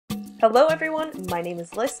Hello everyone, my name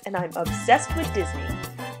is Liz and I'm obsessed with Disney.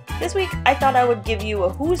 This week I thought I would give you a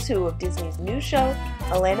who's who of Disney's new show,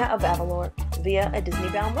 Elena of Avalor, via a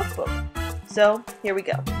Disneybound Lookbook. So, here we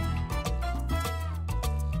go.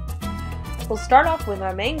 We'll start off with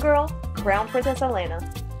our main girl, Crown Princess Elena.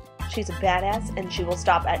 She's a badass and she will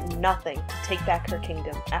stop at nothing to take back her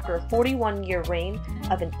kingdom after a 41-year reign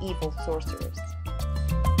of an evil sorceress.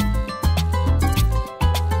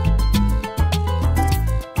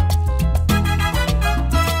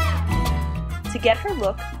 To get her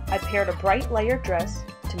look, I paired a bright layered dress,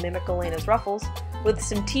 to mimic Elena's ruffles, with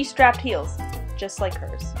some T-strapped heels, just like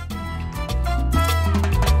hers.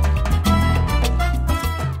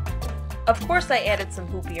 Of course I added some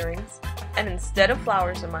hoop earrings, and instead of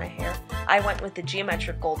flowers in my hair, I went with the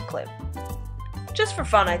geometric gold clip. Just for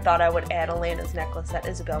fun, I thought I would add Elena's necklace that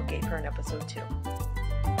Isabel gave her in episode 2.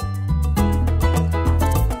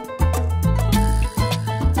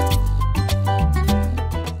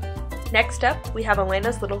 Next up, we have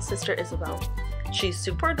Elena's little sister Isabel. She's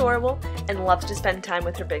super adorable and loves to spend time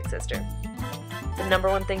with her big sister. The number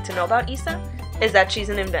one thing to know about Isa is that she's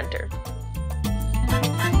an inventor.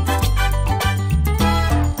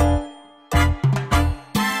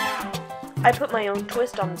 I put my own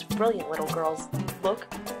twist on this brilliant little girl's look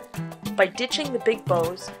by ditching the big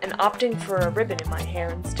bows and opting for a ribbon in my hair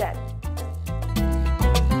instead.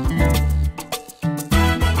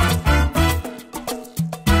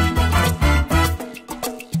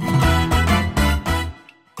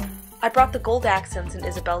 I brought the gold accents in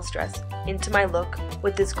Isabel's dress into my look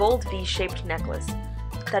with this gold V-shaped necklace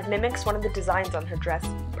that mimics one of the designs on her dress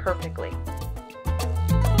perfectly.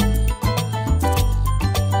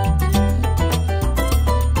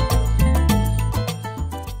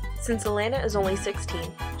 Since Elena is only 16,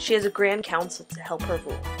 she has a grand council to help her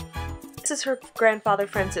rule. This is her grandfather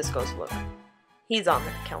Francisco's look. He's on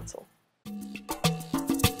that council.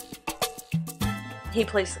 He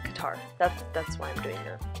plays the guitar. That's why I'm doing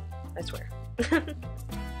that. I swear.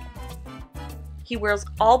 He wears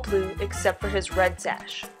all blue except for his red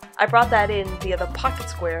sash. I brought that in via the pocket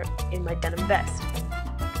square in my denim vest.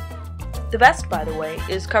 The vest, by the way,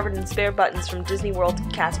 is covered in spare buttons from Disney World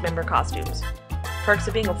cast member costumes. Perks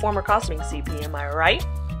of being a former costuming CP, am I right?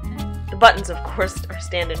 The buttons, of course, are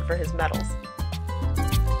stand-in for his medals.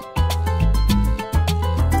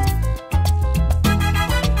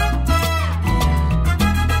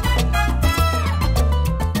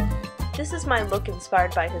 This is my look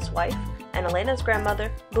inspired by his wife and Elena's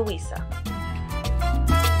grandmother, Luisa.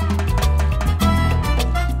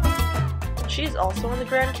 She's also on the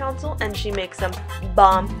Grand Council and she makes some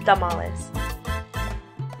bomb tamales.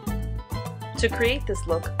 To create this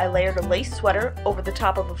look, I layered a lace sweater over the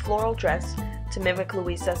top of a floral dress to mimic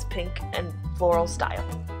Luisa's pink and floral style.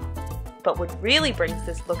 But what really brings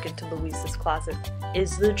this look into Luisa's closet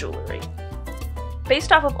is the jewelry.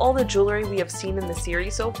 Based off of all the jewelry we have seen in the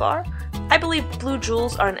series so far, I believe blue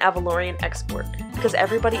jewels are an Avalorian export because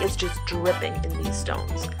everybody is just dripping in these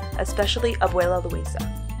stones, especially Abuela Luisa.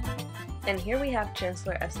 And here we have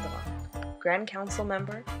Chancellor Esteban, Grand Council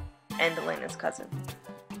member and Elena's cousin.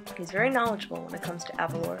 He's very knowledgeable when it comes to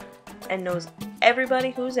Avalor and knows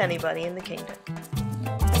everybody who's anybody in the kingdom.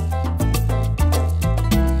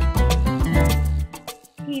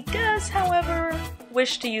 He does, however,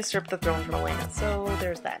 wish to usurp the throne from Elena, so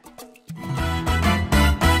there's that.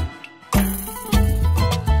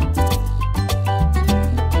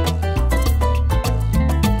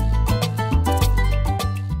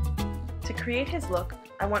 To create his look,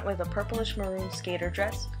 I went with a purplish maroon skater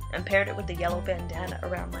dress and paired it with the yellow bandana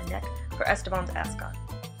around my neck for Esteban's ascot.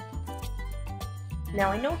 Now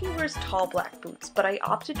I know he wears tall black boots, but I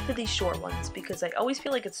opted for these short ones because I always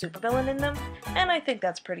feel like a supervillain in them, and I think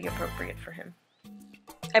that's pretty appropriate for him.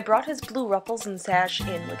 I brought his blue ruffles and sash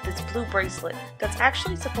in with this blue bracelet that's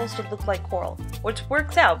actually supposed to look like coral, which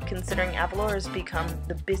works out considering Avalor has become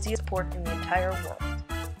the busiest port in the entire world.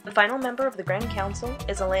 The final member of the Grand Council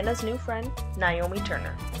is Elena's new friend, Naomi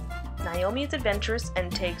Turner. Naomi is adventurous and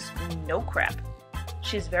takes no crap.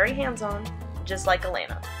 She's very hands-on, just like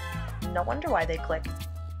Elena. No wonder why they click.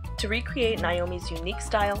 To recreate Naomi's unique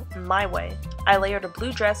style my way, I layered a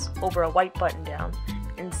blue dress over a white button-down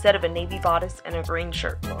instead of a navy bodice and a green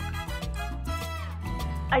shirt look.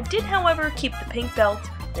 I did, however, keep the pink belt,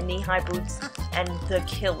 the knee-high boots, and the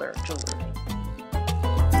killer jewelry.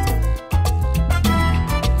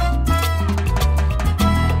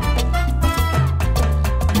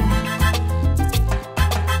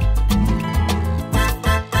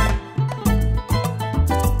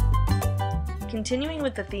 Continuing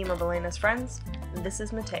with the theme of Elena's friends, this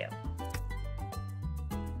is Mateo.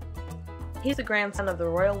 He's the grandson of the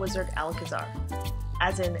royal wizard Alcazar,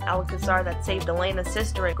 as in Alcazar that saved Elena's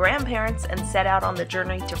sister and grandparents and set out on the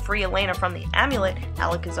journey to free Elena from the amulet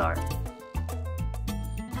Alcazar.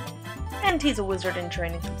 And he's a wizard in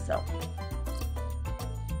training himself.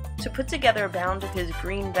 To put together a bound of his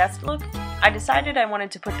green vest look, I decided I wanted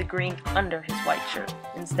to put the green under his white shirt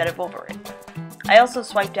instead of over it. I also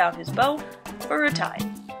swiped out his bow for a tie.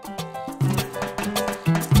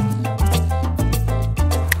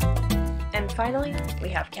 And finally, we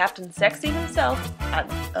have Captain Sexy himself,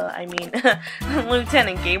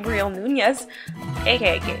 Lieutenant Gabriel Nunez,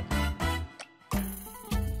 aka Gabe.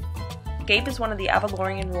 Gabe is one of the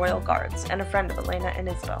Avalorian royal guards and a friend of Elena and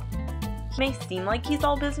Isabel. He may seem like he's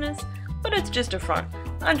all business, but it's just a front.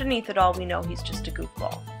 Underneath it all, we know he's just a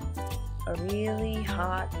goofball. A really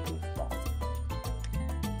hot goofball.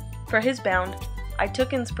 For his bound, I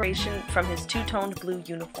took inspiration from his two-toned blue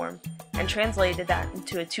uniform and translated that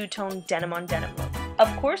into a two-toned denim-on-denim look.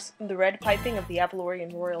 Of course, the red piping of the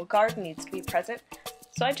Avalorian Royal Guard needs to be present,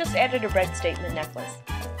 so I just added a red statement necklace,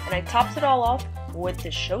 and I topped it all off with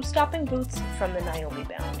the show-stopping boots from the Naomi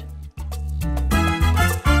bound.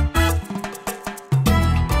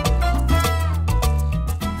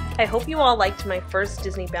 I hope you all liked my first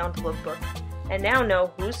Disneybound lookbook, and now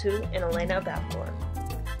know who's who in Elena of Avalor.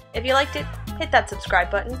 If you liked it, hit that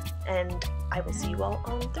subscribe button, and I will see you all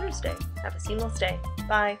on Thursday. Have a seamless day.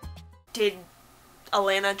 Bye. Did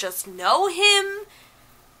Elena just know him?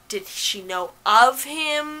 Did she know of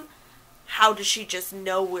him? How does she just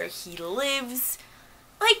know where he lives?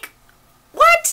 Like,